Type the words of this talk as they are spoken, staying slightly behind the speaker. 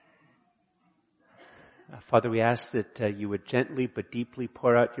Father, we ask that you would gently but deeply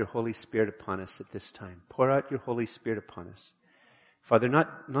pour out your Holy Spirit upon us at this time. Pour out your Holy Spirit upon us. Father,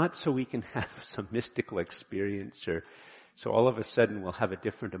 not so we can have some mystical experience or so all of a sudden we'll have a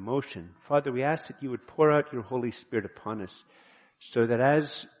different emotion. Father, we ask that you would pour out your Holy Spirit upon us so that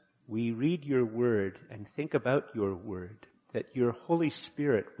as we read your word and think about your word, that your Holy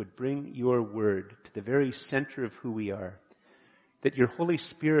Spirit would bring your word to the very center of who we are. That your Holy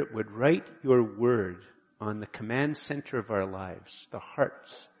Spirit would write your word on the command center of our lives, the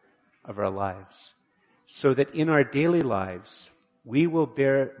hearts of our lives, so that in our daily lives we will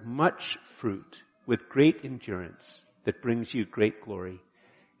bear much fruit with great endurance that brings you great glory.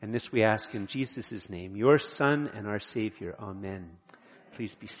 And this we ask in Jesus' name, your Son and our Savior. Amen.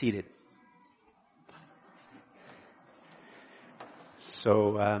 Please be seated.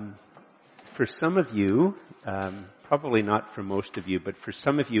 So, for some of you, probably not for most of you, but for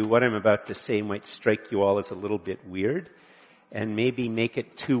some of you, what I'm about to say might strike you all as a little bit weird and maybe make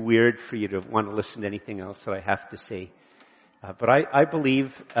it too weird for you to want to listen to anything else that I have to say. But I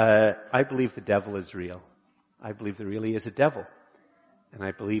believe the devil is real. I believe there really is a devil. And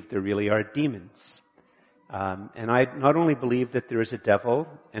I believe there really are demons. And I not only believe that there is a devil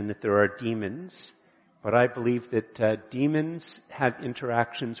and that there are demons, but I believe that demons have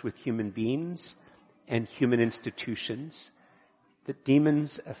interactions with human beings and human institutions, that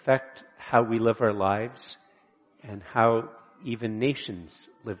demons affect how we live our lives and how even nations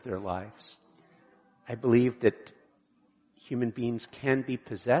live their lives. I believe that human beings can be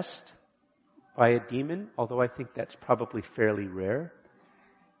possessed by a demon, although I think that's probably fairly rare.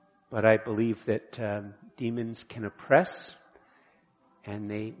 But I believe that demons can oppress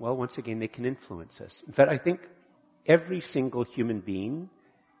and once again, they can influence us. In fact, I think every single human being,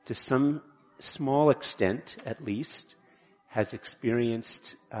 to some small extent at least, has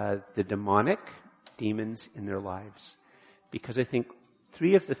experienced the demonic, demons in their lives. Because I think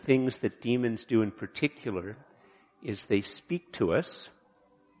three of the things that demons do in particular is they speak to us,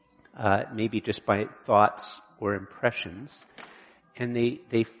 maybe just by thoughts or impressions, and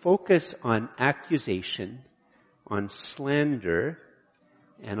they focus on accusation, on slander,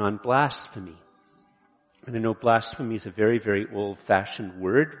 and on blasphemy. And I know blasphemy is a very, very old-fashioned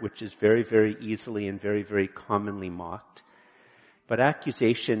word, which is very, very easily and very, very commonly mocked. But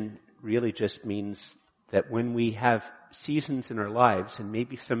accusation really just means that when we have seasons in our lives, and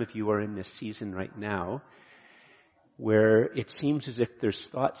maybe some of you are in this season right now, where it seems as if there's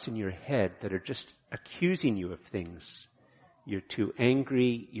thoughts in your head that are just accusing you of things. You're too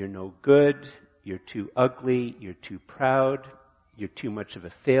angry, you're no good, you're too ugly, you're too proud, you're too much of a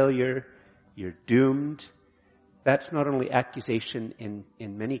failure, you're doomed. That's not only accusation,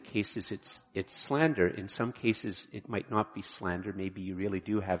 in many cases it's slander. In some cases it might not be slander. Maybe you really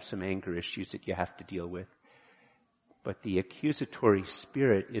do have some anger issues that you have to deal with. But the accusatory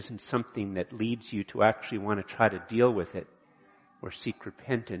spirit isn't something that leads you to actually want to try to deal with it or seek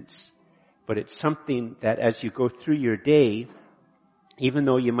repentance. But it's something that as you go through your day, even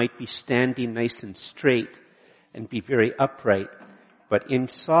though you might be standing nice and straight and be very upright, but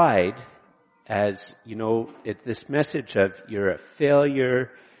inside, as you know, it's this message of you're a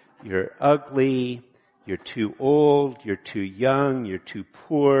failure, you're ugly, you're too old, you're too young, you're too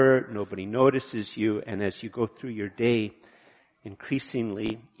poor, nobody notices you, and as you go through your day,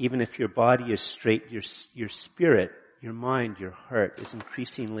 increasingly, even if your body is straight, your spirit, your mind, your heart is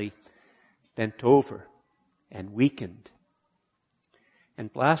increasingly bent over and weakened.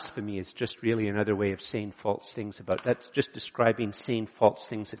 And blasphemy is just really another way of saying false things that's just describing saying false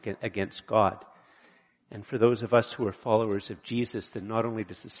things against God. And for those of us who are followers of Jesus, then not only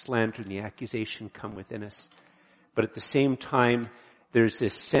does the slander and the accusation come within us, but at the same time, there's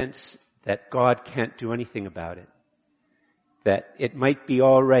this sense that God can't do anything about it. That it might be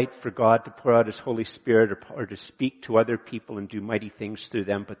all right for God to pour out His Holy Spirit or to speak to other people and do mighty things through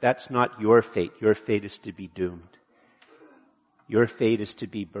them, but that's not your fate. Your fate is to be doomed. Your fate is to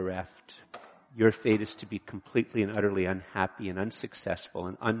be bereft. Your fate is to be completely and utterly unhappy and unsuccessful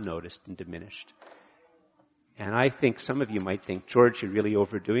and unnoticed and diminished. And I think some of you might think, George, you're really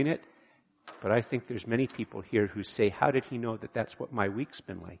overdoing it. But I think there's many people here who say, how did he know that that's what my week's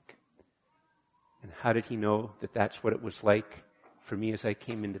been like? And how did he know that that's what it was like for me as I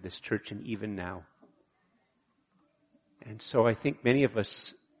came into this church and even now? And so I think many of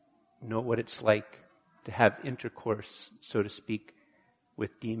us know what it's like to have intercourse, so to speak,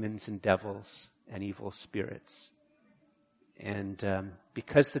 with demons and devils and evil spirits. And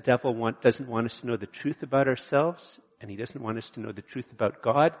because the devil doesn't want us to know the truth about ourselves, and he doesn't want us to know the truth about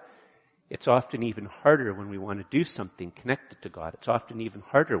God, it's often even harder when we want to do something connected to God. It's often even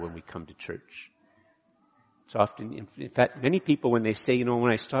harder when we come to church. It's often, in fact, many people when they say,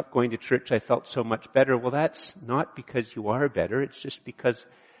 when I stopped going to church, I felt so much better. Well, that's not because you are better. It's just because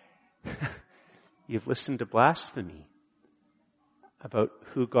you've listened to blasphemy about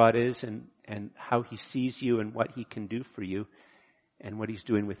who God is and how He sees you and what He can do for you and what He's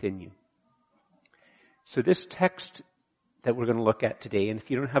doing within you. So this text that we're going to look at today, and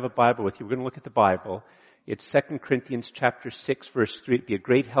if you don't have a Bible with you, we're going to look at the Bible. It's 2 Corinthians chapter 6, verse 3. It'd be a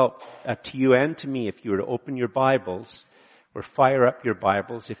great help to you and to me if you were to open your Bibles or fire up your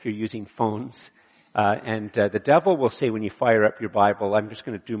Bibles if you're using phones. The devil will say when you fire up your Bible, I'm just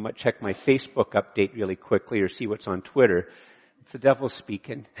going to check my Facebook update really quickly or see what's on Twitter. It's the devil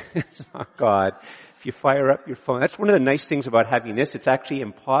speaking. It's not God. If you fire up your phone, that's one of the nice things about having this. It's actually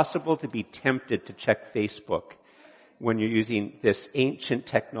impossible to be tempted to check Facebook when you're using this ancient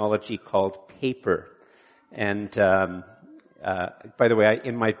technology called paper. And by the way,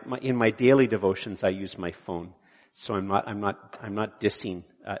 in my daily devotions, I use my phone, so I'm not dissing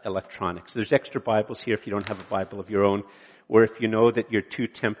electronics. There's extra Bibles here if you don't have a Bible of your own, or if you know that you're too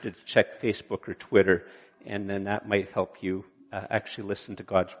tempted to check Facebook or Twitter, and then that might help you actually listen to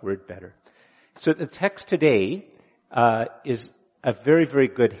God's Word better. So the text today is a very, very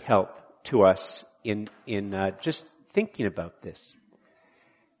good help to us in just thinking about this.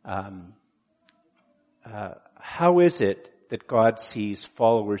 How is it that God sees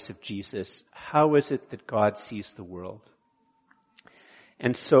followers of Jesus? How is it that God sees the world?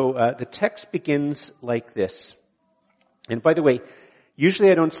 And so the text begins like this. And by the way, usually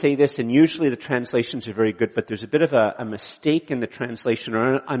I don't say this, and usually the translations are very good, but there's a bit of a mistake in the translation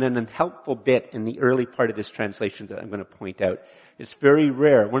or an unhelpful bit in the early part of this translation that I'm going to point out. It's very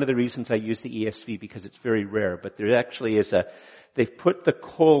rare. One of the reasons I use the ESV because it's very rare, but there actually is they've put the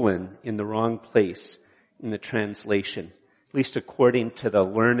colon in the wrong place in the translation, at least according to the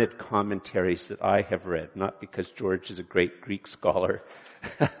learned commentaries that I have read, not because George is a great Greek scholar.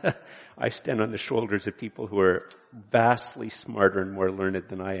 I stand on the shoulders of people who are vastly smarter and more learned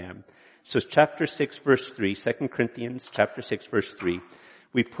than I am. So chapter 6 verse 3, 2 Corinthians chapter 6 verse 3,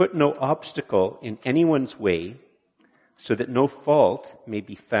 we put no obstacle in anyone's way so that no fault may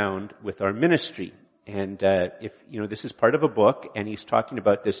be found with our ministry. And if this is part of a book, and he's talking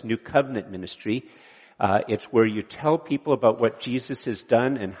about this new covenant ministry. It's where you tell people about what Jesus has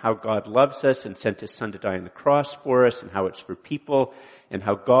done and how God loves us and sent His Son to die on the cross for us and how it's for people and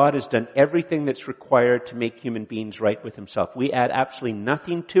how God has done everything that's required to make human beings right with Himself. We add absolutely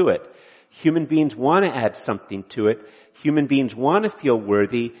nothing to it. Human beings want to add something to it. Human beings want to feel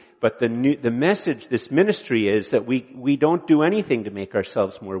worthy, but the message, this ministry is that we don't do anything to make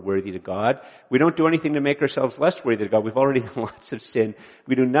ourselves more worthy to God. We don't do anything to make ourselves less worthy to God. We've already done lots of sin.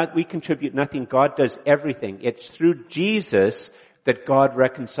 We contribute nothing. God does everything. It's through Jesus that God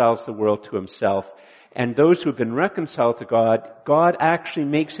reconciles the world to Himself. And those who have been reconciled to God, God actually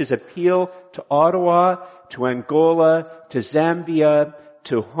makes His appeal to Ottawa, to Angola, to Zambia,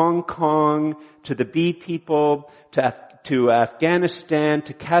 to Hong Kong, to the Bee people, to Afghanistan,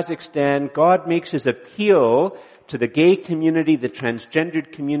 to Kazakhstan. God makes His appeal to the gay community, the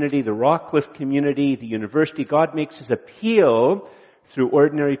transgendered community, the Rockcliffe community, the university. God makes His appeal through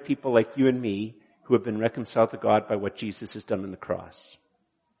ordinary people like you and me who have been reconciled to God by what Jesus has done on the cross.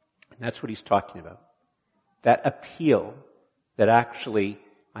 And that's what He's talking about. That appeal that actually,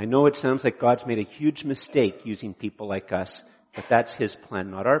 I know it sounds like God's made a huge mistake using people like us, but that's His plan,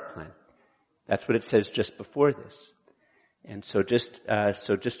 not our plan. That's what it says just before this. And so just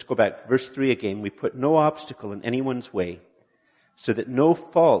to go back, verse 3 again, we put no obstacle in anyone's way so that no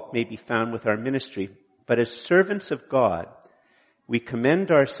fault may be found with our ministry, but as servants of God, we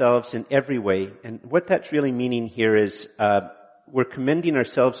commend ourselves in every way. And what that's really meaning here is, we're commending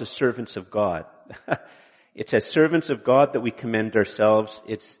ourselves as servants of God. It's as servants of God that we commend ourselves.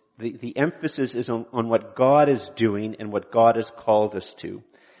 It's the emphasis is on what God is doing and what God has called us to.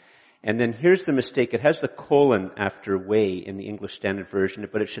 And then here's the mistake. It has the colon after way in the English Standard Version,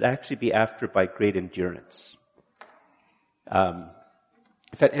 but it should actually be after by great endurance. In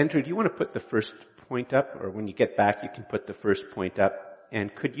fact, Andrew, do you want to put the first point up? Or when you get back, you can put the first point up.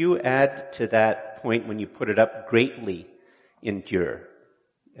 And could you add to that point when you put it up, greatly endure?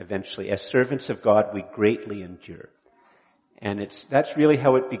 Eventually, as servants of God, we greatly endure. And that's really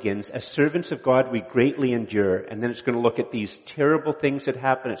how it begins. As servants of God, we greatly endure. And then it's going to look at these terrible things that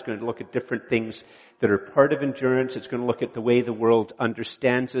happen. It's going to look at different things that are part of endurance. It's going to look at the way the world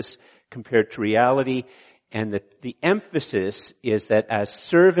understands us compared to reality. And the emphasis is that as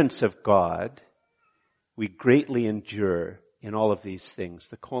servants of God, we greatly endure in all of these things.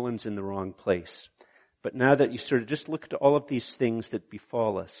 The colon's in the wrong place. But now that you sort of just look at all of these things that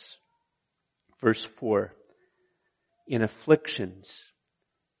befall us. Verse 4. in afflictions,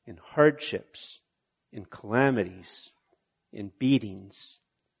 in hardships, in calamities, in beatings,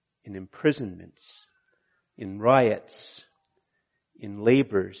 in imprisonments, in riots, in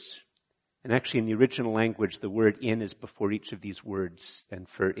labors. And actually in the original language, the word in is before each of these words. And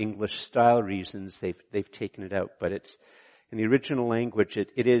for English style reasons, they've taken it out. But it's, in the original language,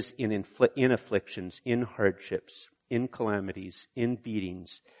 it is in afflictions, in hardships, in calamities, in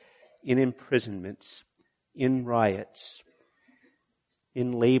beatings, in imprisonments, in riots,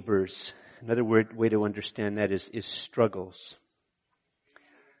 in labors. Another way to understand that is struggles.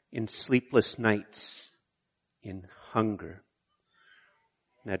 In sleepless nights, in hunger.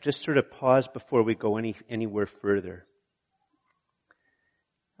 Now just sort of pause before we go anywhere further.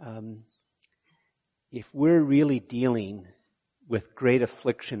 If we're really dealing with great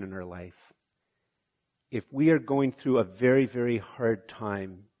affliction in our life, if we are going through a very, very hard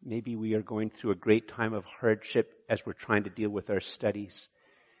time, maybe we are going through a great time of hardship as we're trying to deal with our studies.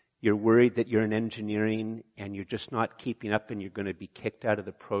 You're worried that you're in engineering and you're just not keeping up and you're going to be kicked out of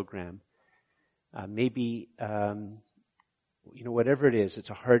the program. Whatever it is,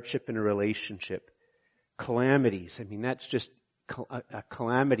 it's a hardship in a relationship. Calamities, that's just a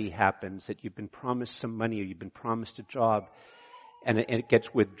calamity happens that you've been promised some money or you've been promised a job and it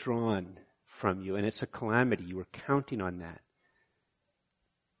gets withdrawn from you and it's a calamity. You were counting on that.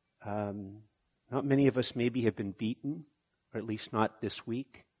 Not many of us maybe have been beaten, or at least not this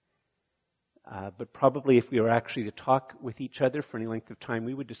week. But probably if we were actually to talk with each other for any length of time,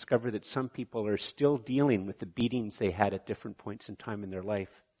 we would discover that some people are still dealing with the beatings they had at different points in time in their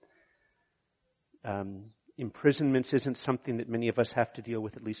life. Imprisonments isn't something that many of us have to deal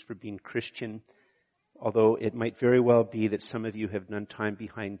with, at least for being Christian, although it might very well be that some of you have done time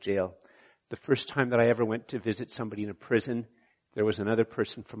behind jail. The first time that I ever went to visit somebody in a prison, there was another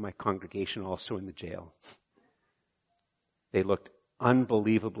person from my congregation also in the jail. They looked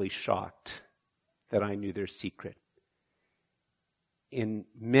unbelievably shocked that I knew their secret. In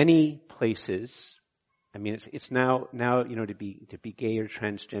many places, it's now to be gay or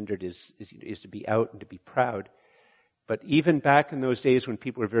transgendered is to be out and to be proud. But even back in those days when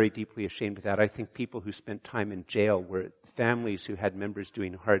people were very deeply ashamed of that, I think people who spent time in jail were families who had members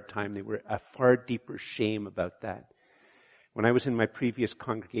doing hard time. They were a far deeper shame about that. When I was in my previous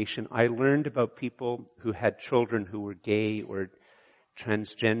congregation, I learned about people who had children who were gay or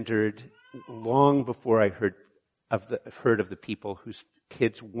transgendered long before I heard of the people whose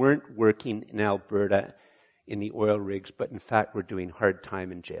kids weren't working in Alberta in the oil rigs, but in fact were doing hard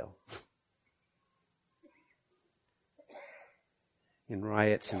time in jail. In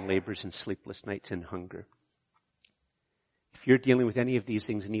riots and labors and sleepless nights and hunger. If you're dealing with any of these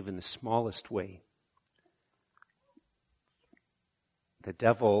things in even the smallest way, the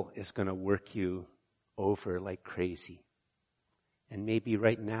devil is going to work you over like crazy. And maybe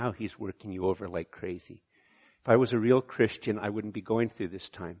right now he's working you over like crazy. If I was a real Christian, I wouldn't be going through this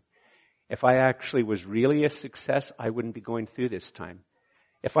time. If I actually was really a success, I wouldn't be going through this time.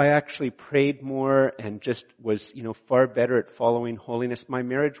 If I actually prayed more and just was, far better at following holiness, my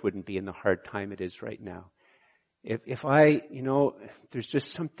marriage wouldn't be in the hard time it is right now. If there's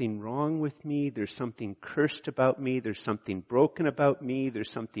just something wrong with me, there's something cursed about me, there's something broken about me,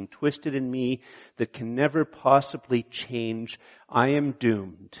 there's something twisted in me that can never possibly change, I am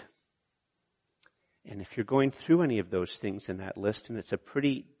doomed. And if you're going through any of those things in that list, and it's a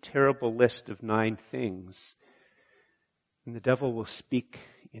pretty terrible list of 9 things, and the devil will speak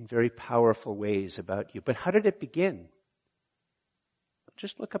in very powerful ways about you. But how did it begin?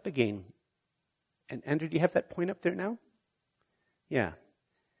 Just look up again. And Andrew, do you have that point up there now? Yeah.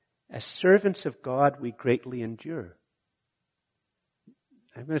 As servants of God, we greatly endure.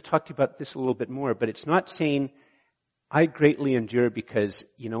 I'm going to talk to you about this a little bit more, but it's not saying I greatly endure because,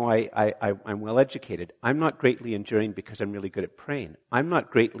 I'm well educated. I'm not greatly enduring because I'm really good at praying. I'm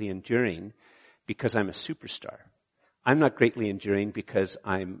not greatly enduring because I'm a superstar. I'm not greatly enduring because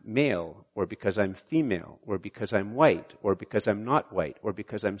I'm male, or because I'm female, or because I'm white, or because I'm not white, or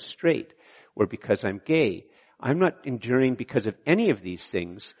because I'm straight, or because I'm gay. I'm not enduring because of any of these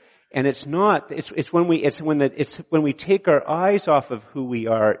things. And it's when we take our eyes off of who we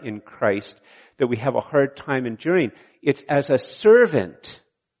are in Christ that we have a hard time enduring. It's as a servant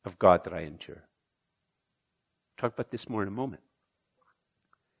of God that I endure. Talk about this more in a moment.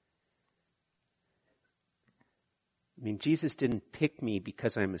 Jesus didn't pick me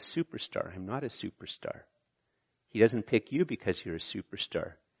because I'm a superstar. I'm not a superstar. He doesn't pick you because you're a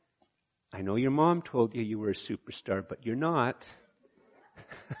superstar. I know your mom told you were a superstar, but you're not.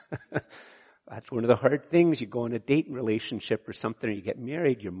 That's one of the hard things. You go on a dating relationship or something, or you get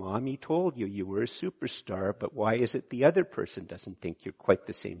married, your mommy told you you were a superstar, but why is it the other person doesn't think you're quite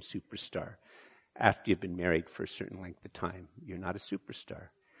the same superstar? After you've been married for a certain length of time, you're not a superstar.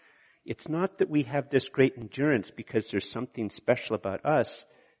 It's not that we have this great endurance because there's something special about us.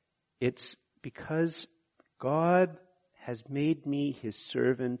 It's because God has made me his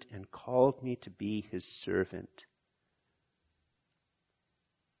servant and called me to be his servant.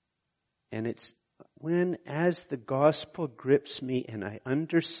 And it's when, as the gospel grips me and I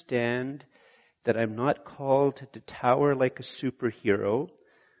understand that I'm not called to tower like a superhero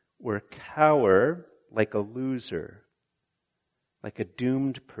or cower like a loser, like a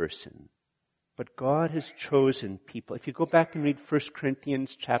doomed person. But God has chosen people. If you go back and read 1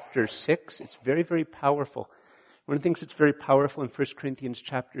 Corinthians chapter 6, it's very, very powerful. One of the things that's very powerful in 1 Corinthians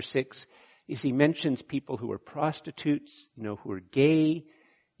chapter 6 is he mentions people who are prostitutes, who are gay,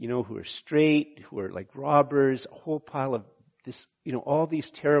 who are straight, who are like robbers, a whole pile of this, all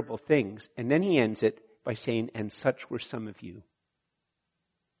these terrible things. And then he ends it by saying, and such were some of you.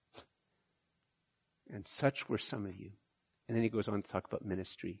 And such were some of you. And then he goes on to talk about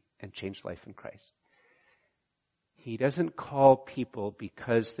ministry and change life in Christ. He doesn't call people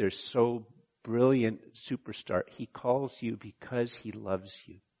because they're so brilliant superstar. He calls you because he loves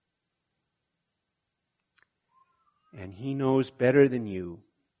you. And he knows better than you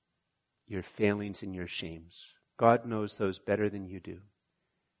your failings and your shames. God knows those better than you do.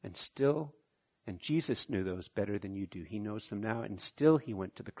 And Jesus knew those better than you do. He knows them now, and still he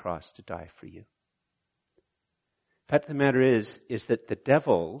went to the cross to die for you. The fact of the matter is that the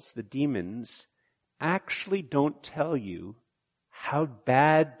devils, the demons, actually don't tell you how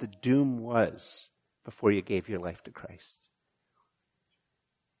bad the doom was before you gave your life to Christ.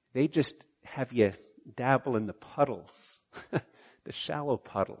 They just have you dabble in the puddles, the shallow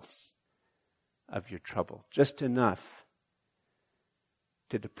puddles of your trouble, just enough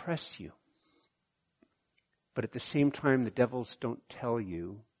to depress you. But at the same time, the devils don't tell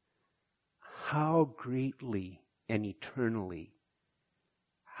you how greatly and eternally,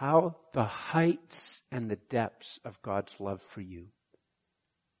 how the heights and the depths of God's love for you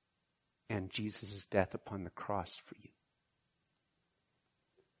and Jesus' death upon the cross for you.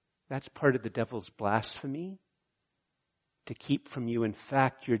 That's part of the devil's blasphemy, to keep from you. In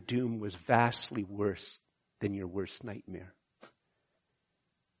fact, your doom was vastly worse than your worst nightmare.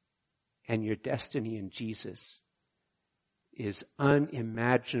 And your destiny in Jesus is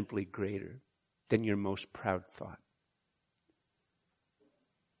unimaginably greater than your most proud thought.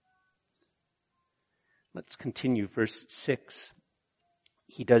 Let's continue verse 6.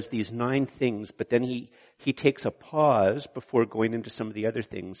 He does these 9 things, but then he takes a pause before going into some of the other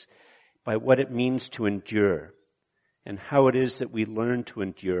things by what it means to endure and how it is that we learn to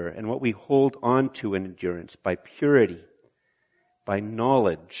endure and what we hold on to in endurance by purity, by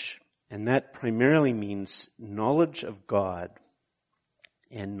knowledge. And that primarily means knowledge of God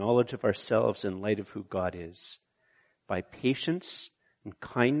and knowledge of ourselves in light of who God is. By patience and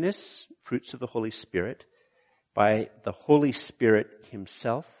kindness, fruits of the Holy Spirit. By the Holy Spirit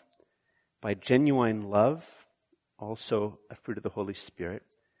himself. By genuine love, also a fruit of the Holy Spirit.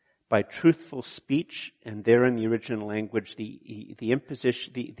 By truthful speech, and there in the original language, the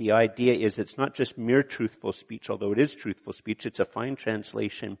imposition, the idea is it's not just mere truthful speech, although it is truthful speech, it's a fine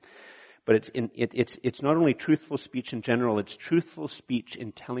translation. But it's not only truthful speech in general, it's truthful speech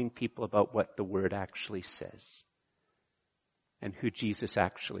in telling people about what the Word actually says and who Jesus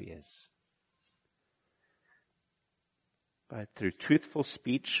actually is. But through truthful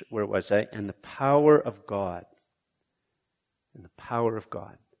speech, where was I? And the power of God. And the power of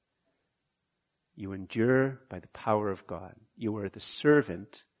God. You endure by the power of God. You are the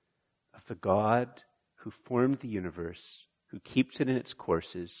servant of the God who formed the universe, who keeps it in its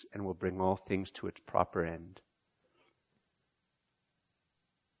courses and will bring all things to its proper end.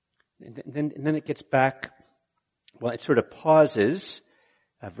 And then it gets back, it sort of pauses,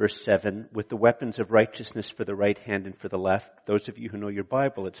 verse 7, with the weapons of righteousness for the right hand and for the left. Those of you who know your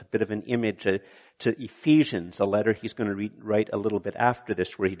Bible, it's a bit of an image to Ephesians, a letter he's going to write a little bit after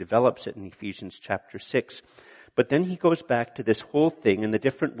this, where he develops it in Ephesians chapter 6. But then he goes back to this whole thing and the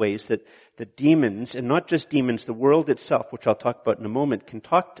different ways that the demons, and not just demons, the world itself, which I'll talk about in a moment, can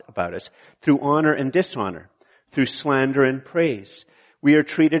talk about us through honor and dishonor, through slander and praise. We are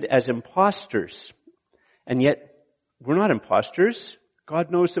treated as imposters, and yet we're not imposters.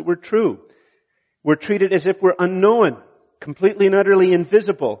 God knows that we're true. We're treated as if we're unknown, completely and utterly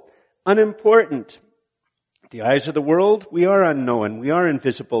invisible, unimportant. The eyes of the world, we are unknown, we are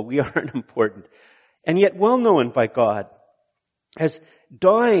invisible, we are unimportant. And yet well known by God. as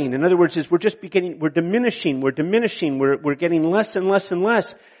dying. In other words, we're diminishing, we're getting less and less and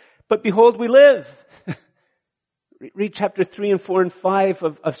less. But behold, we live. Read chapter 3 and 4 and 5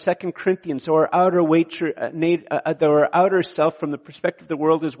 of 2 Corinthians. So our outer self from the perspective of the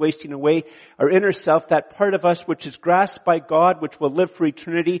world is wasting away. Our inner self, that part of us which is grasped by God, which will live for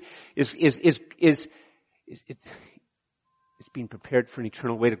eternity, is being prepared for an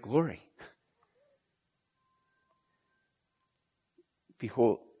eternal way to glory.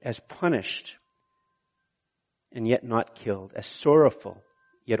 Behold, as punished and yet not killed, as sorrowful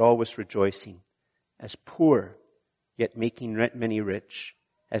yet always rejoicing, as poor yet making many rich,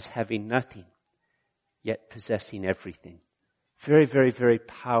 as having nothing, yet possessing everything. Very, very, very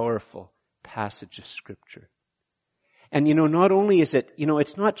powerful passage of Scripture. And not only is it,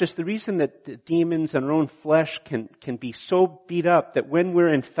 it's not just the reason that the demons and our own flesh can be so beat up that when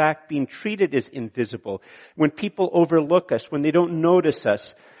we're in fact being treated as invisible, when people overlook us, when they don't notice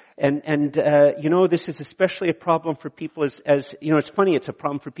us, and this is especially a problem for people as it's funny, it's a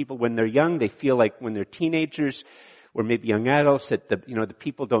problem for people when they're young. They feel like when they're teenagers, or maybe young adults, that the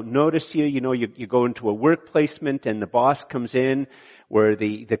people don't notice you. You go into a work placement and the boss comes in, where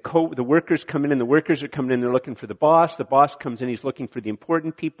the workers come in and the workers are coming in, they're looking for the boss. The boss comes in, he's looking for the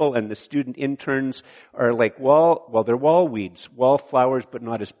important people, and the student interns are like, they're wall weeds, wallflowers, but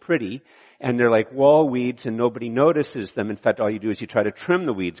not as pretty. And they're like wall weeds and nobody notices them. In fact, all you do is you try to trim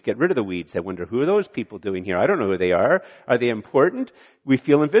the weeds, get rid of the weeds. I wonder, who are those people doing here? I don't know who they are. Are they important? We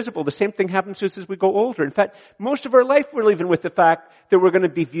feel invisible. The same thing happens to us as we go older. In fact, most of our life we're living with the fact that we're going to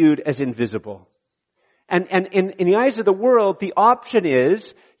be viewed as invisible. And in the eyes of the world, the option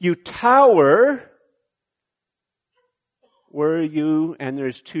is you tower, and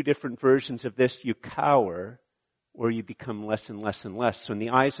there's two different versions of this, you cower, or you become less and less and less. So in the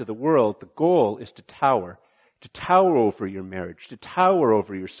eyes of the world, the goal is to tower over your marriage, to tower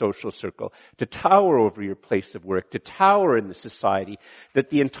over your social circle, to tower over your place of work, to tower in the society, that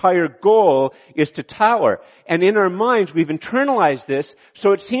the entire goal is to tower. And in our minds, we've internalized this,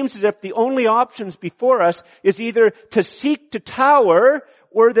 so it seems as if the only options before us is either to seek to tower,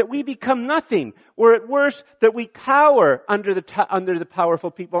 or that we become nothing, or at worst, that we cower under the powerful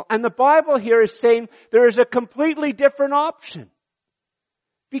people. And the Bible here is saying there is a completely different option.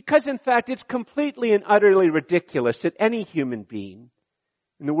 Because in fact, it's completely and utterly ridiculous that any human being,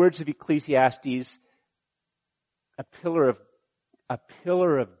 in the words of Ecclesiastes, a pillar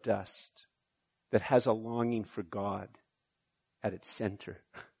of dust that has a longing for God at its center.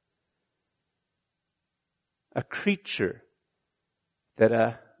 A creature that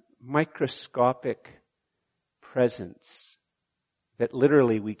a microscopic presence that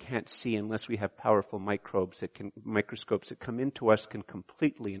literally we can't see unless we have powerful microscopes that come into us can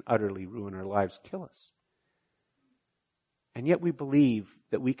completely and utterly ruin our lives, kill us. And yet we believe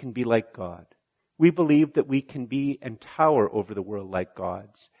that we can be like God. We believe that we can be and tower over the world like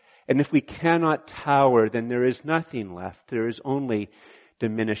gods. And if we cannot tower, then there is nothing left. There is only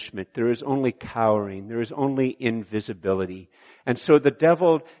diminishment. There is only cowering. There is only invisibility. And so the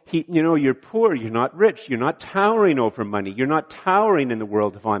devil, you're poor, you're not rich, you're not towering over money, you're not towering in the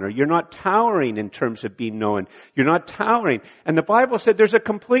world of honor, you're not towering in terms of being known, you're not towering. And the Bible said there's a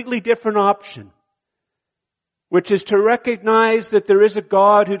completely different option, which is to recognize that there is a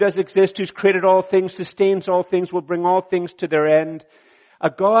God who does exist, who's created all things, sustains all things, will bring all things to their end. A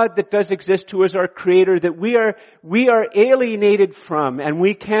God that does exist, who is our Creator, that we are alienated from and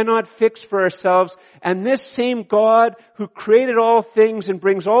we cannot fix for ourselves. And this same God who created all things and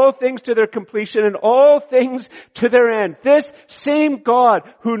brings all things to their completion and all things to their end. This same God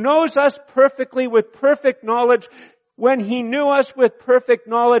who knows us perfectly with perfect knowledge, when He knew us with perfect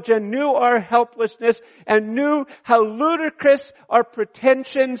knowledge and knew our helplessness and knew how ludicrous our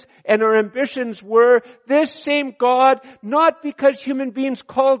pretensions and our ambitions were, this same God, not because human beings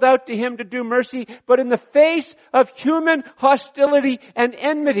called out to Him to do mercy, but in the face of human hostility and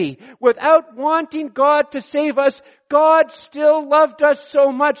enmity, without wanting God to save us, God still loved us so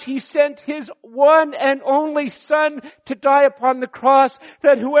much, He sent His one and only Son to die upon the cross,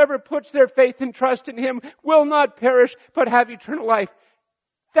 that whoever puts their faith and trust in Him will not perish, but have eternal life.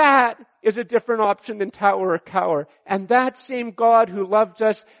 That is a different option than tower or cower. And that same God who loves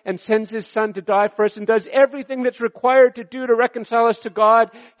us and sends His Son to die for us and does everything that's required to do to reconcile us to God,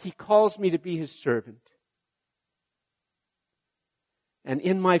 He calls me to be His servant. And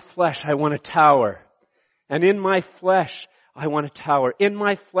in my flesh, I want to tower. And in my flesh, I want to tower. In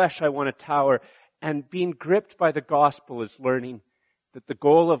my flesh, I want to tower. And being gripped by the gospel is learning that the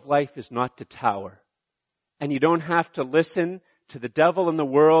goal of life is not to tower. And you don't have to listen to the devil in the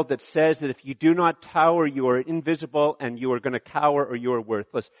world that says that if you do not tower, you are invisible and you are going to cower or you are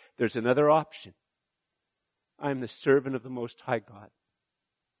worthless, there's another option. I'm the servant of the Most High God.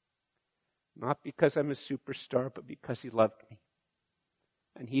 Not because I'm a superstar, but because He loved me.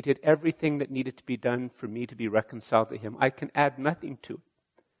 And He did everything that needed to be done for me to be reconciled to Him. I can add nothing to it.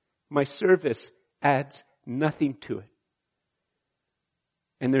 My service adds nothing to it.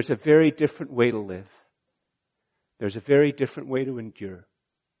 And there's a very different way to live. There's a very different way to endure.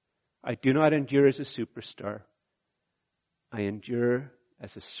 I do not endure as a superstar. I endure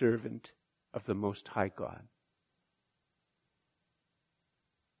as a servant of the Most High God.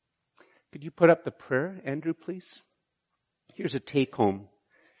 Could you put up the prayer, Andrew, please? Here's a take-home.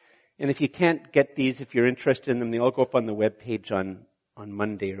 And if you can't get these, if you're interested in them, they all go up on the webpage on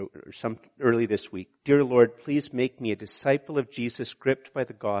Monday or some early this week. Dear Lord, please make me a disciple of Jesus gripped by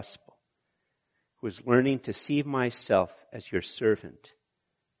the gospel, who is learning to see myself as your servant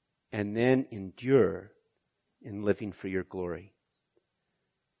and then endure in living for your glory.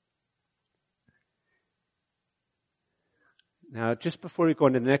 Now, just before we go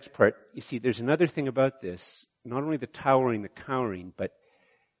into the next part, you see, there's another thing about this. Not only the towering, the cowering, but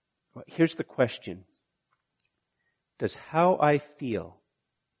here's the question. Does how I feel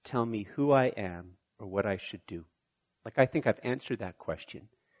tell me who I am or what I should do? Like, I think I've answered that question.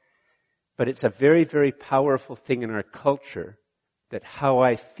 But it's a very, very powerful thing in our culture that how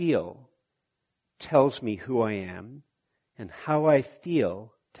I feel tells me who I am, and how I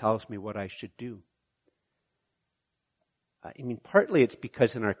feel tells me what I should do. I mean, partly it's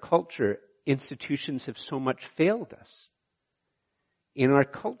because in our culture, institutions have so much failed us. In our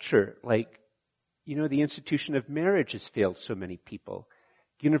culture, like, the institution of marriage has failed so many people.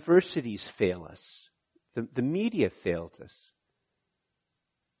 Universities fail us. The media failed us.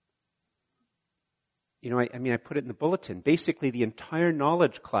 I put it in the bulletin. Basically, the entire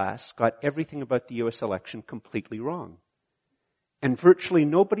knowledge class got everything about the U.S. election completely wrong. And virtually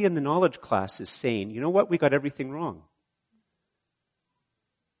nobody in the knowledge class is saying, you know what, we got everything wrong.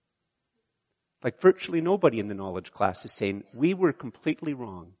 Like virtually nobody in the knowledge class is saying, we were completely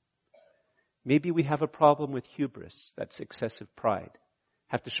wrong. Maybe we have a problem with hubris. That's excessive pride.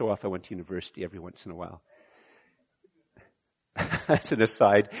 Have to show off I went to university every once in a while. That's an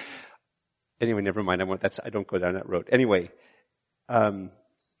aside. Anyway, never mind. I don't go down that road. Anyway,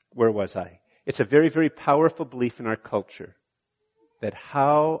 where was I? It's a very, very powerful belief in our culture that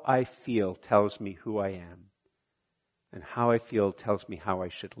how I feel tells me who I am. And how I feel tells me how I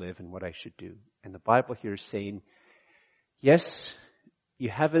should live and what I should do. And the Bible here is saying, yes, you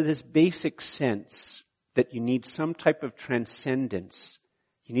have this basic sense that you need some type of transcendence.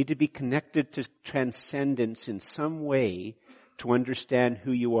 You need to be connected to transcendence in some way to understand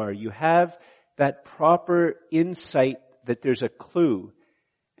who you are. You have that proper insight that there's a clue.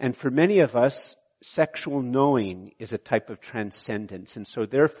 And for many of us, sexual knowing is a type of transcendence. And so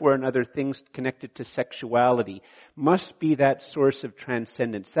therefore, and other things connected to sexuality must be that source of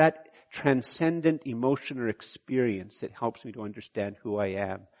transcendence, that transcendent emotion or experience that helps me to understand who I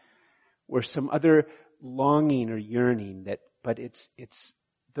am. Or some other longing or yearning but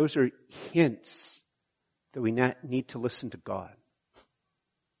those are hints that we need to listen to God.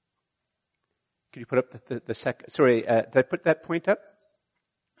 Could you put up the second, did I put that point up?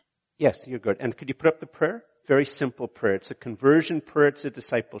 Yes, you're good. And could you put up the prayer? Very simple prayer. It's a conversion prayer. It's a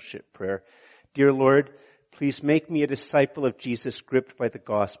discipleship prayer. Dear Lord, please make me a disciple of Jesus gripped by the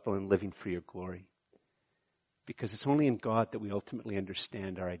gospel and living for your glory. Because it's only in God that we ultimately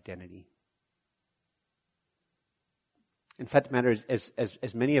understand our identity. In fact, the matter is,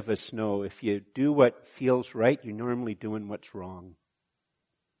 as many of us know, if you do what feels right, you're normally doing what's wrong.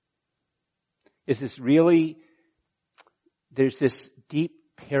 There's this deep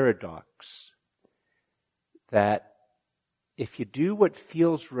paradox that if you do what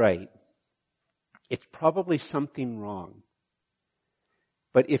feels right, it's probably something wrong.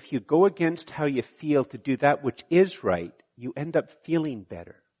 But if you go against how you feel to do that which is right, you end up feeling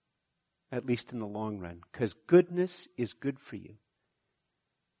better, at least in the long run, because goodness is good for you.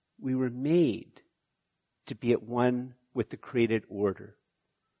 We were made to be at one with the created order.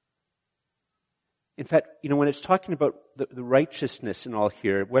 In fact, when it's talking about the righteousness and all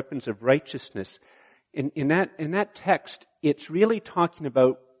here, weapons of righteousness, in that text, it's really talking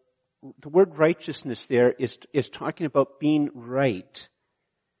about, the word righteousness there is talking about being right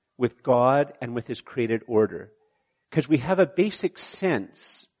with God and with His created order. Because we have a basic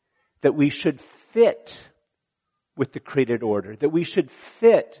sense that we should fit with the created order, that we should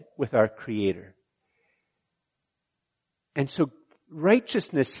fit with our Creator. And so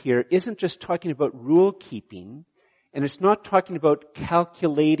righteousness here isn't just talking about rule keeping. And it's not talking about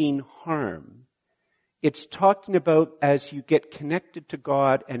calculating harm. It's talking about as you get connected to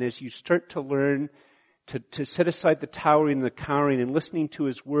God and as you start to learn to set aside the towering and the cowering and listening to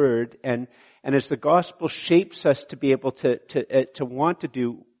His Word, and as the gospel shapes us to be able to want to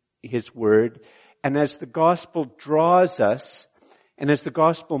do His Word, and as the gospel draws us, and as the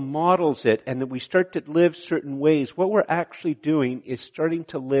gospel models it, and that we start to live certain ways, what we're actually doing is starting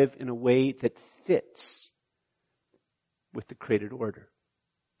to live in a way that fits with the created order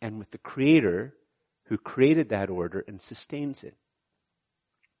and with the Creator who created that order and sustains it.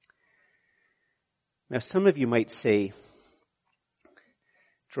 Now, some of you might say,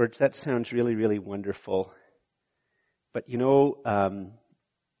 George, that sounds really, really wonderful. But then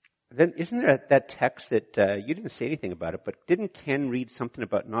isn't there that text that you didn't say anything about it, but didn't Ken read something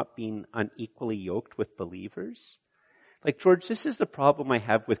about not being unequally yoked with believers? Like, George, this is the problem I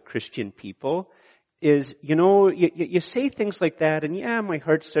have with Christian people. Is, you say things like that, and yeah, my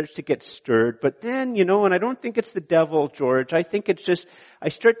heart starts to get stirred, but then, and I don't think it's the devil, George. I think it's just, I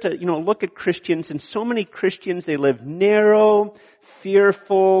start to, look at Christians, and so many Christians, they live narrow,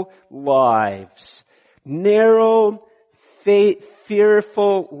 fearful lives. Narrow,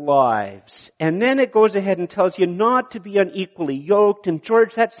 fearful lives. And then it goes ahead and tells you not to be unequally yoked, and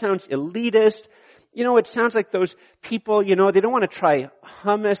George, that sounds elitist. It sounds like those people, they don't want to try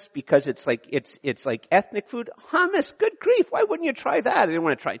hummus because it's like ethnic food. Hummus, good grief, why wouldn't you try that? They don't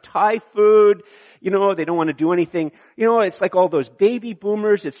want to try Thai food. They don't want to do anything. It's like all those baby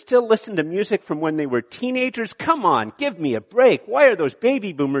boomers that still listen to music from when they were teenagers. Come on, give me a break. Why are those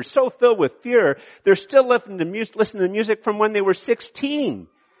baby boomers so filled with fear? They're still listening to music from when they were 16.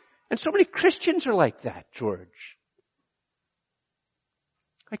 And so many Christians are like that, George.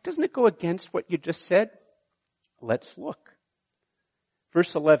 Like, doesn't it go against what you just said? Let's look.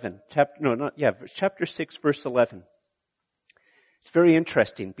 Verse 11. Chapter 6, verse 11. It's very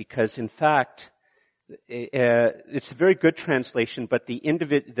interesting because, in fact, it's a very good translation, but the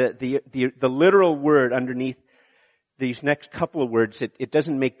literal word underneath these next couple of words, it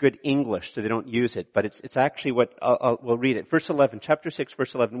doesn't make good English, so they don't use it, but it's actually what, we'll read it. Verse 11, chapter 6,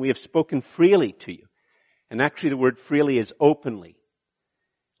 verse 11. We have spoken freely to you. And actually the word freely is openly.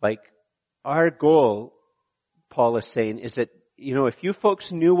 Like, our goal, Paul is saying, is that, if you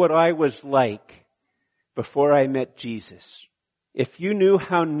folks knew what I was like before I met Jesus, if you knew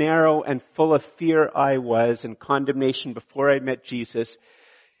how narrow and full of fear I was and condemnation before I met Jesus,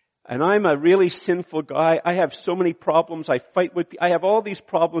 and I'm a really sinful guy, I have so many problems, I have all these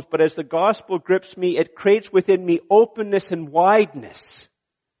problems, but as the gospel grips me, it creates within me openness and wideness.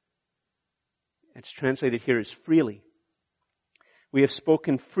 It's translated here as freely. We have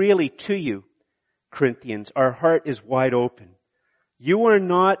spoken freely to you, Corinthians. Our heart is wide open. You are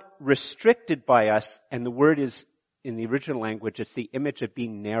not restricted by us, and the word is, in the original language, it's the image of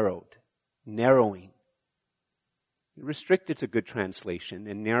being narrowed, narrowing. Restricted's a good translation,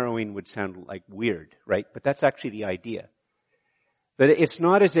 and narrowing would sound like weird, right? But that's actually the idea. But it's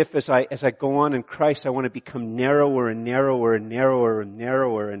not as if as I go on in Christ, I want to become narrower and narrower and narrower and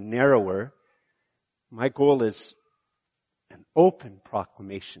narrower and narrower. My goal is an open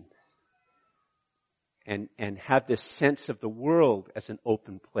proclamation and have this sense of the world as an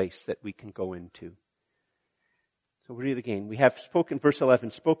open place that we can go into. So we read again. We have spoken, verse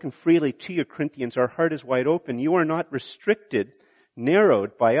 11, spoken freely to you, Corinthians. Our heart is wide open. You are not restricted,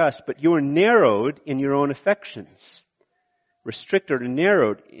 narrowed by us, but you are narrowed in your own affections. Restricted or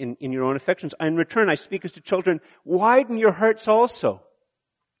narrowed in your own affections. In return, I speak as to children, widen your hearts also.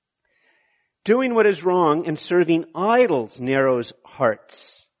 Doing what is wrong and serving idols narrows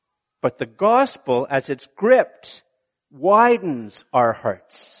hearts. But the gospel, as it's gripped, widens our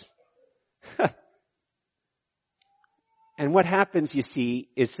hearts. And what happens, you see,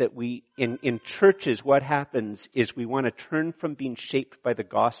 is that in churches, what happens is we want to turn from being shaped by the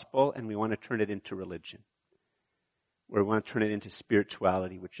gospel and we want to turn it into religion. Or we want to turn it into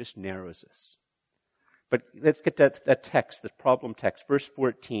spirituality, which just narrows us. But let's get that text, the problem text, verse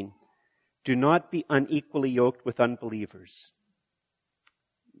 14. Do not be unequally yoked with unbelievers.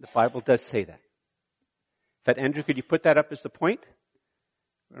 The Bible does say that. In fact, Andrew, could you put that up as the point?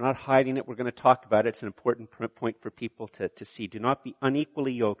 We're not hiding it. We're going to talk about it. It's an important point for people to see. Do not be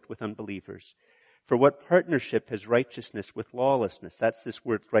unequally yoked with unbelievers. For what partnership has righteousness with lawlessness? That's this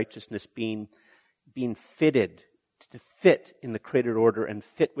word righteousness being fitted, to fit in the created order and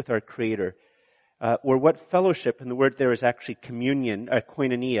fit with our Creator. Or what fellowship, and the word there is actually communion,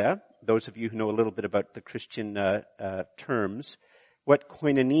 koinonia. Those of you who know a little bit about the Christian terms. What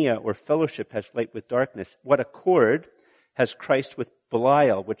koinonia or fellowship has light with darkness? What accord has Christ with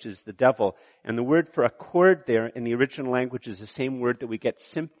Belial, which is the devil. And the word for accord there in the original language is the same word that we get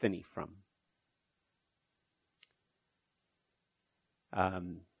symphony from.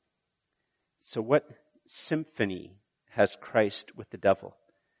 So what symphony has Christ with the devil?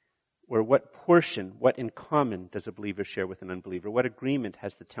 Or what portion, what in common does a believer share with an unbeliever? What agreement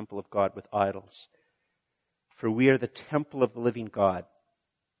has the temple of God with idols? For we are the temple of the living God.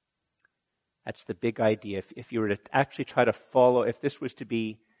 That's the big idea. If you were to actually try to follow, if this was to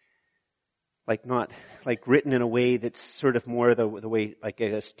be like not like written in a way that's sort of more the way like I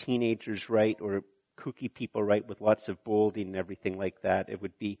guess teenagers write or kooky people write with lots of bolding and everything like that, it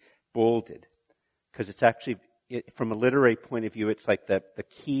would be bolded. Because it's actually, from a literary point of view, it's like the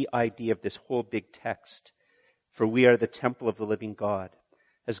key idea of this whole big text. For we are the temple of the living God.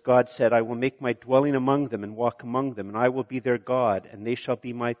 As God said, I will make my dwelling among them and walk among them, and I will be their God, and they shall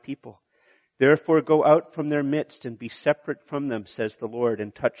be my people. Therefore go out from their midst and be separate from them, says the Lord,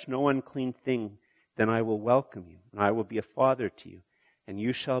 and touch no unclean thing. Then I will welcome you, and I will be a father to you, and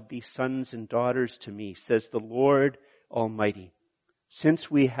you shall be sons and daughters to me, says the Lord Almighty.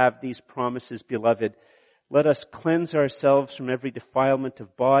 Since we have these promises, beloved, let us cleanse ourselves from every defilement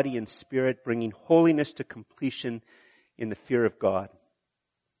of body and spirit, bringing holiness to completion in the fear of God.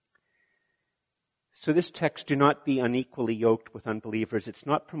 So this text, do not be unequally yoked with unbelievers. It's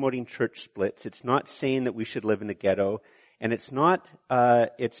not promoting church splits. It's not saying that we should live in a ghetto. And it's not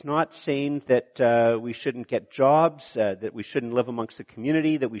saying that we shouldn't get jobs, that we shouldn't live amongst the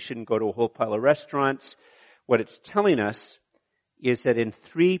community, that we shouldn't go to a whole pile of restaurants. What it's telling us is that in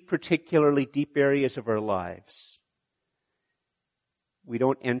three particularly deep areas of our lives, we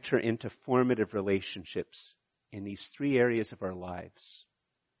don't enter into formative relationships in these three areas of our lives.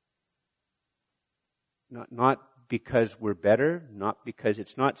 Not because we're better, not because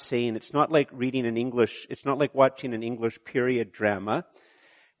it's not saying, it's not like reading an English, it's not like watching an English period drama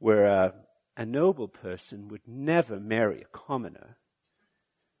where a noble person would never marry a commoner.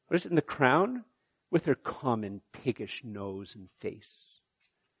 What is it in The Crown? With her common piggish nose and face.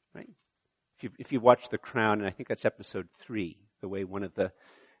 Right? If you watch The Crown, and I think that's episode 3, the way one of the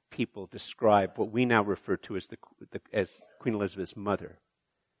people described what we now refer to as as Queen Elizabeth's mother.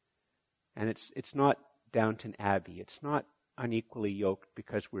 And it's not Downton Abbey. It's not unequally yoked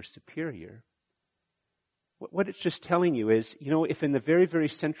because we're superior. What it's just telling you is, if in the very, very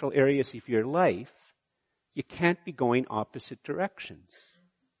central areas of your life, you can't be going opposite directions.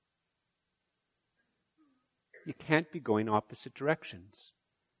 You can't be going opposite directions.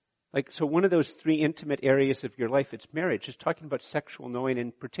 So one of those three intimate areas of your life, it's marriage. It's talking about sexual knowing.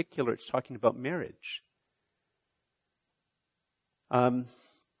 In particular, it's talking about marriage. In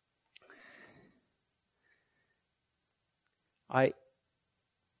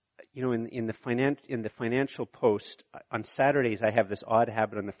the Financial Post, on Saturdays I have this odd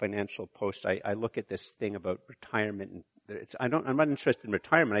habit on the Financial Post. I look at this thing about retirement, and I'm not interested in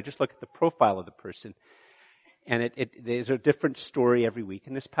retirement. I just look at the profile of the person. And there's a different story every week.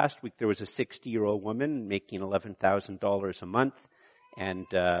 And this past week there was a 60-year-old woman making $11,000 a month and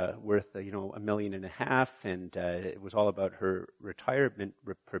worth $1.5 million, and it was all about her retirement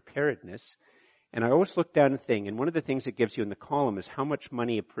preparedness. And I always look down a thing, and one of the things it gives you in the column is how much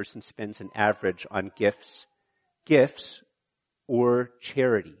money a person spends on average on gifts or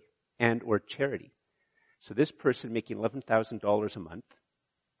charity, or charity. So this person making $11,000 a month,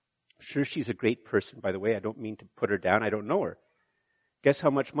 sure, she's a great person, by the way. I don't mean to put her down. I don't know her. Guess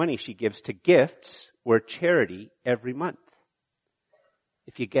how much money she gives to gifts or charity every month?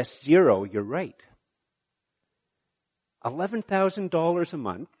 If you guess 0, you're right. $11,000 a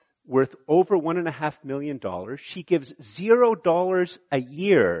month, worth over $1.5 million. She gives $0 a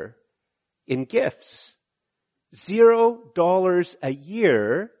year in gifts. $0 a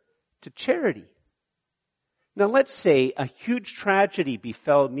year to charity. Now let's say a huge tragedy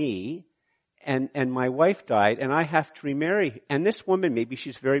befell me and my wife died and I have to remarry. And this woman, maybe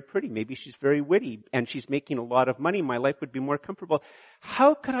she's very pretty, maybe she's very witty, and she's making a lot of money. My life would be more comfortable.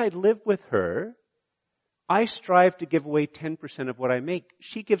 How could I live with her? I strive to give away 10% of what I make.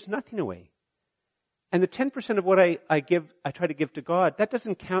 She gives nothing away. And the 10% of what I try to give to God, that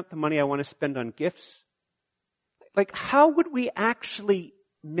doesn't count the money I want to spend on gifts. How would we actually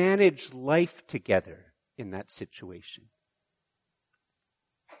manage life together in that situation?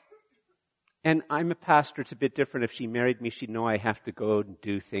 And I'm a pastor. It's a bit different. If she married me, she'd know I have to go and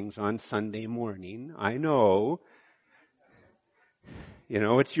do things on Sunday morning. I know.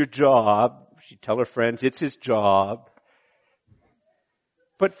 It's your job. She'd tell her friends, it's his job.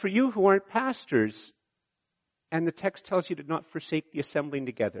 But for you who aren't pastors, and the text tells you to not forsake the assembling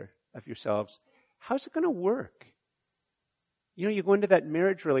together of yourselves, how's it going to work? You go into that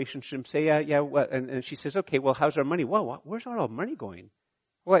marriage relationship and say, and she says, okay, well, how's our money? Well, where's all our money going?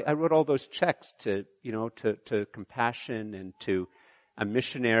 Well, I wrote all those checks to Compassion and to a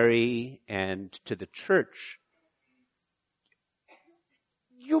missionary and to the church.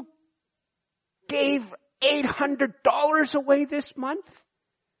 You gave $800 away this month?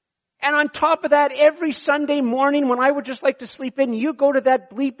 And on top of that, every Sunday morning when I would just like to sleep in, you go to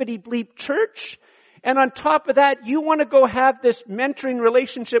that bleepity bleep church. And on top of that, you want to go have this mentoring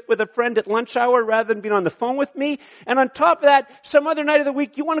relationship with a friend at lunch hour rather than being on the phone with me. And on top of that, some other night of the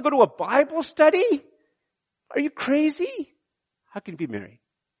week, you want to go to a Bible study? Are you crazy? How can you be married?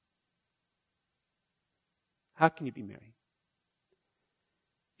 How can you be married?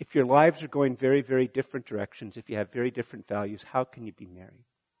 If your lives are going very, very different directions, if you have very different values, how can you be married?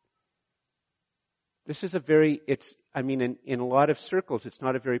 This is in a lot of circles, it's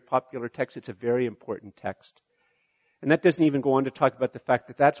not a very popular text. It's a very important text. And that doesn't even go on to talk about the fact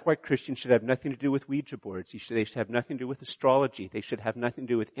that that's why Christians should have nothing to do with Ouija boards. They should have nothing to do with astrology. They should have nothing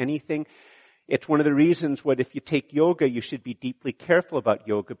to do with anything. It's one of the reasons if you take yoga, you should be deeply careful about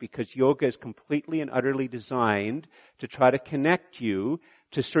yoga, because yoga is completely and utterly designed to try to connect you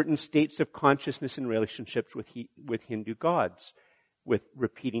to certain states of consciousness and relationships with Hindu gods, with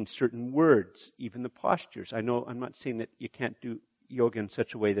repeating certain words, even the postures. I know I'm not saying that you can't do yoga in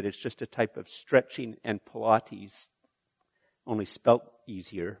such a way that it's just a type of stretching and Pilates, only spelt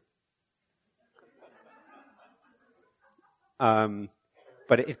easier.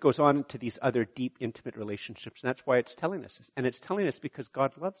 But it goes on to these other deep, intimate relationships, and that's why it's telling us. And it's telling us because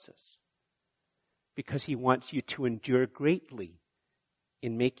God loves us. Because He wants you to endure greatly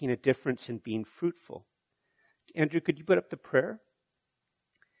in making a difference and being fruitful. Andrew, could you put up the prayer?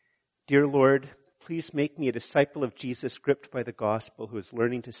 Dear Lord, please make me a disciple of Jesus gripped by the gospel, who is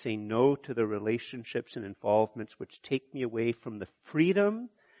learning to say no to the relationships and involvements which take me away from the freedom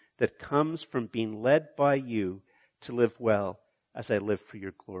that comes from being led by you to live well as I live for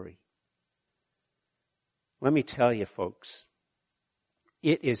your glory. Let me tell you, folks,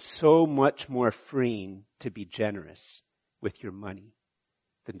 it is so much more freeing to be generous with your money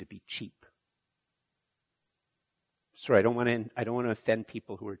than to be cheap. Sorry, I don't want to offend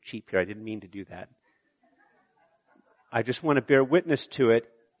people who are cheap here. I didn't mean to do that. I just want to bear witness to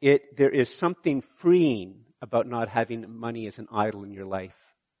it. There is something freeing about not having money as an idol in your life,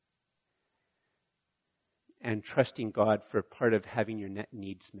 and trusting God for part of having your net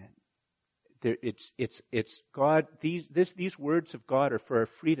needs met. It's God. These words of God are for our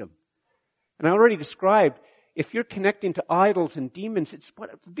freedom. And I already described, if you're connecting to idols and demons, it's what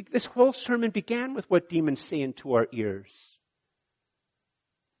this whole sermon began with, what demons say into our ears.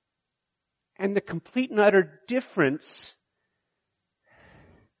 And the complete and utter difference.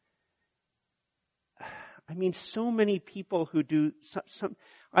 So many people who do some.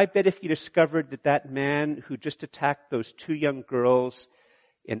 I bet if you discovered that man who just attacked those 2 young girls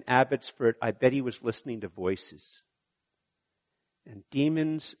in Abbotsford, I bet he was listening to voices. And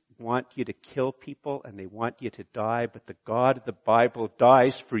demons want you to kill people and they want you to die, but the God of the Bible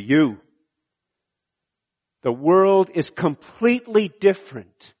dies for you. The world is completely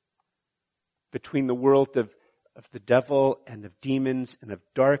different between the world of the devil and of demons and of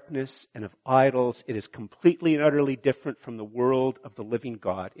darkness and of idols. It is completely and utterly different from the world of the living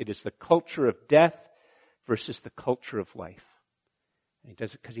God. It is the culture of death versus the culture of life. And He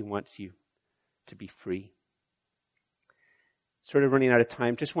does it because He wants you to be free. Sort of running out of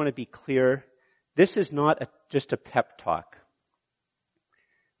time. Just want to be clear. This is not just a pep talk.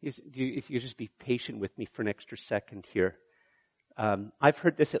 If you just be patient with me for an extra second here. I've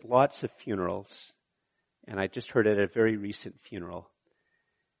heard this at lots of funerals. And I just heard it at a very recent funeral.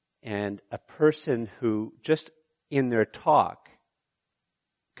 And a person who just in their talk,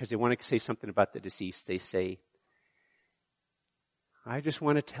 because they want to say something about the deceased, they say, I just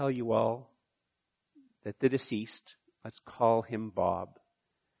want to tell you all that the deceased, let's call him Bob,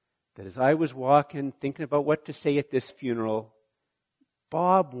 that as I was walking, thinking about what to say at this funeral,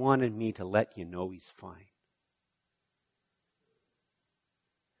 Bob wanted me to let you know he's fine.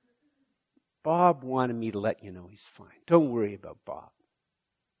 Bob wanted me to let you know he's fine. Don't worry about Bob.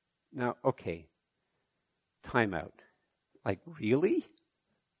 Now, okay, time out. Like, really?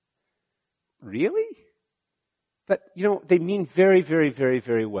 Really? But, they mean very, very, very,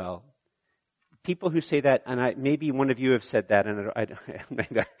 very well. People who say that, and maybe one of you have said that, and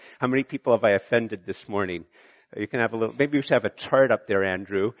how many people have I offended this morning? You can have maybe we should have a chart up there,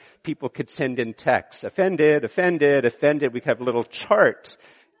 Andrew. People could send in texts. Offended, offended, offended. We could have a little chart.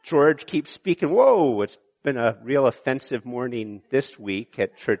 George keeps speaking. Whoa, it's been a real offensive morning this week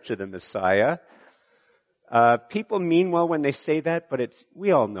at Church of the Messiah. People mean well when they say that, but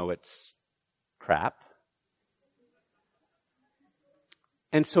we all know it's crap.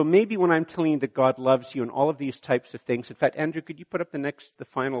 And so maybe when I'm telling you that God loves you and all of these types of things, in fact, Andrew, could you put up the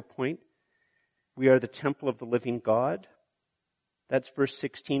final point? We are the temple of the living God. That's verse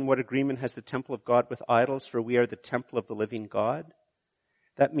 16. What agreement has the temple of God with idols? For we are the temple of the living God.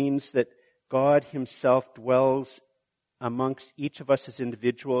 That means that God himself dwells amongst each of us as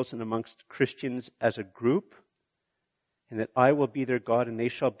individuals and amongst Christians as a group, and that I will be their God and they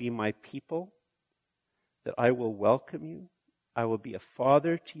shall be my people, that I will welcome you. I will be a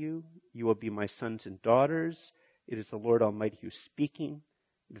father to you. You will be my sons and daughters. It is the Lord Almighty who's speaking.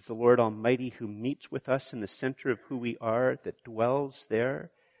 It is the Lord Almighty who meets with us in the center of who we are, that dwells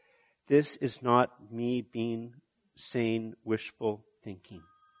there. This is not me being sane, wishful thinking.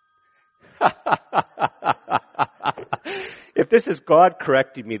 If this is God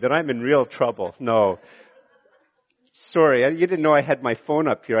correcting me, then I'm in real trouble. No. Sorry, you didn't know I had my phone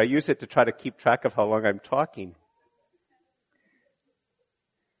up here. I use it to try to keep track of how long I'm talking.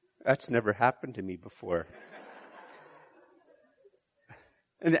 That's never happened to me before.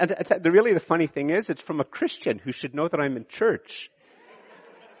 And really the funny thing is, it's from a Christian who should know that I'm in church.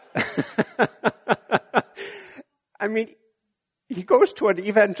 I mean, he goes to an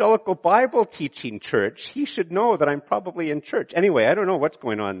evangelical Bible teaching church. He should know that I'm probably in church. Anyway, I don't know what's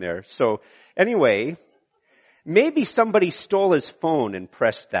going on there. So anyway, maybe somebody stole his phone and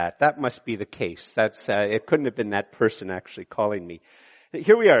pressed that. That must be the case. It couldn't have been that person actually calling me.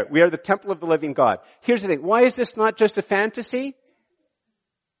 Here we are. We are the temple of the living God. Here's the thing. Why is this not just a fantasy?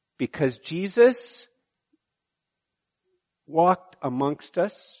 Because Jesus walked amongst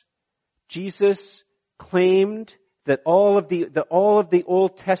us. Jesus claimed that all of the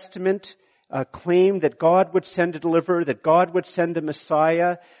Old Testament claimed that God would send a deliverer, that God would send a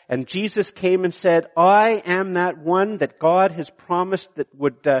Messiah. And Jesus came and said, I am that one that God has promised that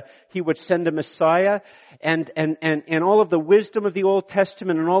He would send a Messiah. And all of the wisdom of the Old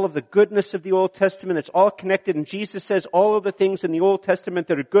Testament and all of the goodness of the Old Testament, it's all connected. And Jesus says all of the things in the Old Testament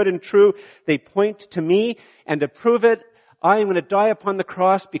that are good and true, they point to me. And to prove it, I am going to die upon the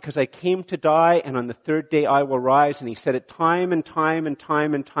cross because I came to die, and on the third day I will rise. And he said it time and time and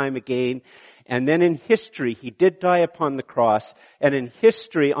time and time again. And then in history, he did die upon the cross. And in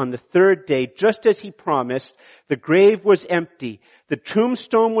history, on the third day, just as he promised, the grave was empty. The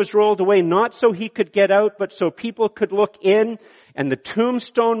tombstone was rolled away, not so he could get out, but so people could look in. And the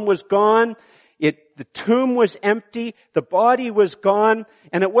tombstone was gone. The tomb was empty, the body was gone,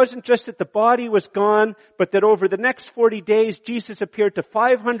 and it wasn't just that the body was gone, but that over the next 40 days, Jesus appeared to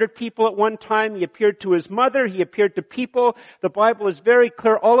 500 people at one time. He appeared to his mother, he appeared to people. The Bible is very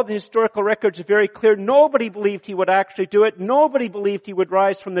clear, all of the historical records are very clear. Nobody believed he would actually do it. Nobody believed he would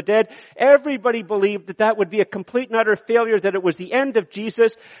rise from the dead. Everybody believed that that would be a complete and utter failure, that it was the end of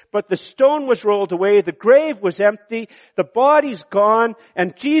Jesus. But the stone was rolled away, the grave was empty, the body's gone,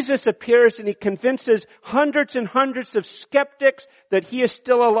 and Jesus appears and he convinces hundreds and hundreds of skeptics that he is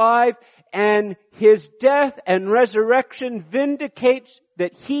still alive, and his death and resurrection vindicates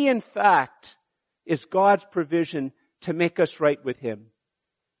that he in fact is God's provision to make us right with him.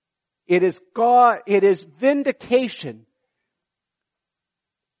 It is vindication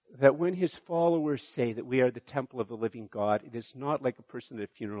that when his followers say that we are the temple of the living God, it is not like a person at a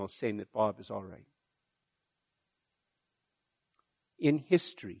funeral saying that Bob is all right. In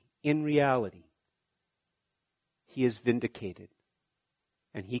history, in reality, he is vindicated,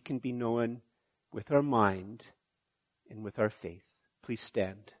 and he can be known with our mind and with our faith. Please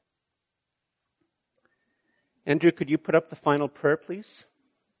stand. Andrew, could you put up the final prayer, please?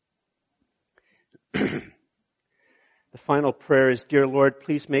 The final prayer is, Dear Lord,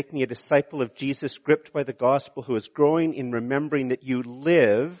 please make me a disciple of Jesus, gripped by the gospel, who is growing in remembering that you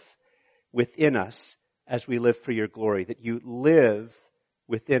live within us as we live for your glory, that you live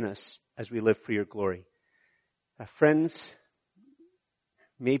within us as we live for your glory. Friends,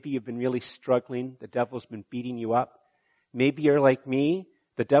 maybe you've been really struggling. The devil's been beating you up. Maybe you're like me.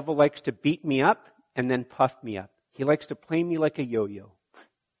 The devil likes to beat me up and then puff me up. He likes to play me like a yo-yo.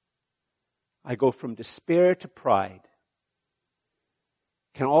 I go from despair to pride.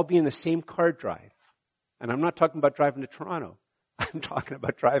 Can all be in the same car drive. And I'm not talking about driving to Toronto. I'm talking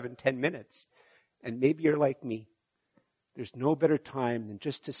about driving 10 minutes. And maybe you're like me. There's no better time than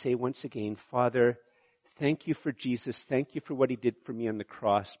just to say once again, Father, thank you for Jesus. Thank you for what he did for me on the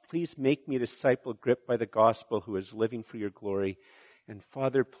cross. Please make me a disciple gripped by the gospel who is living for your glory. And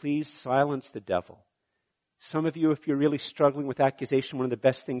Father, please silence the devil. Some of you, if you're really struggling with accusation, one of the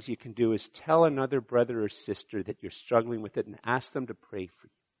best things you can do is tell another brother or sister that you're struggling with it and ask them to pray for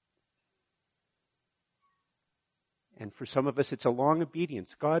you. And for some of us, it's a long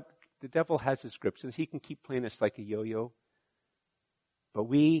obedience. God, the devil has his grips, and he can keep playing us like a yo-yo. But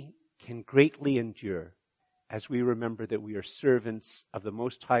we can greatly endure as we remember that we are servants of the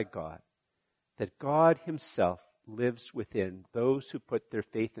Most High God, that God himself lives within those who put their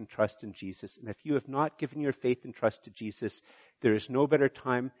faith and trust in Jesus. And if you have not given your faith and trust to Jesus, there is no better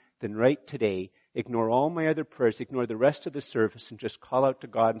time than right today. Ignore all my other prayers, ignore the rest of the service, and just call out to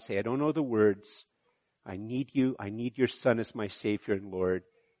God and say, I don't know the words. I need you. I need your Son as my Savior and Lord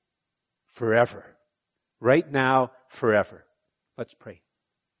forever. Right now, forever. Let's pray.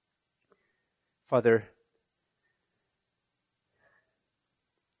 Father,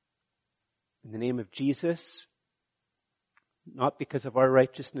 in the name of Jesus, not because of our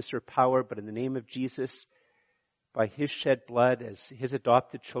righteousness or power, but in the name of Jesus, by his shed blood as his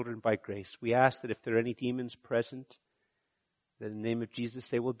adopted children by grace, we ask that if there are any demons present, that in the name of Jesus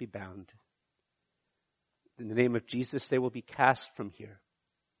they will be bound. In the name of Jesus they will be cast from here.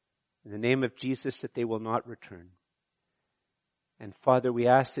 In the name of Jesus that they will not return. And Father, we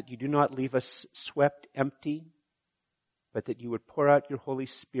ask that you do not leave us swept empty, but that you would pour out your Holy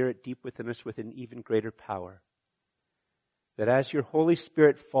Spirit deep within us with an even greater power. That as your Holy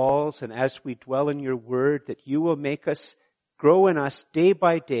Spirit falls and as we dwell in your word, that you will make us, grow in us day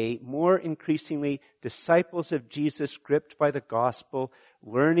by day, more increasingly disciples of Jesus, gripped by the gospel,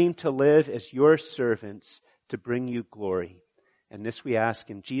 learning to live as your servants to bring you glory. And this we ask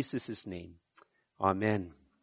in Jesus' name. Amen.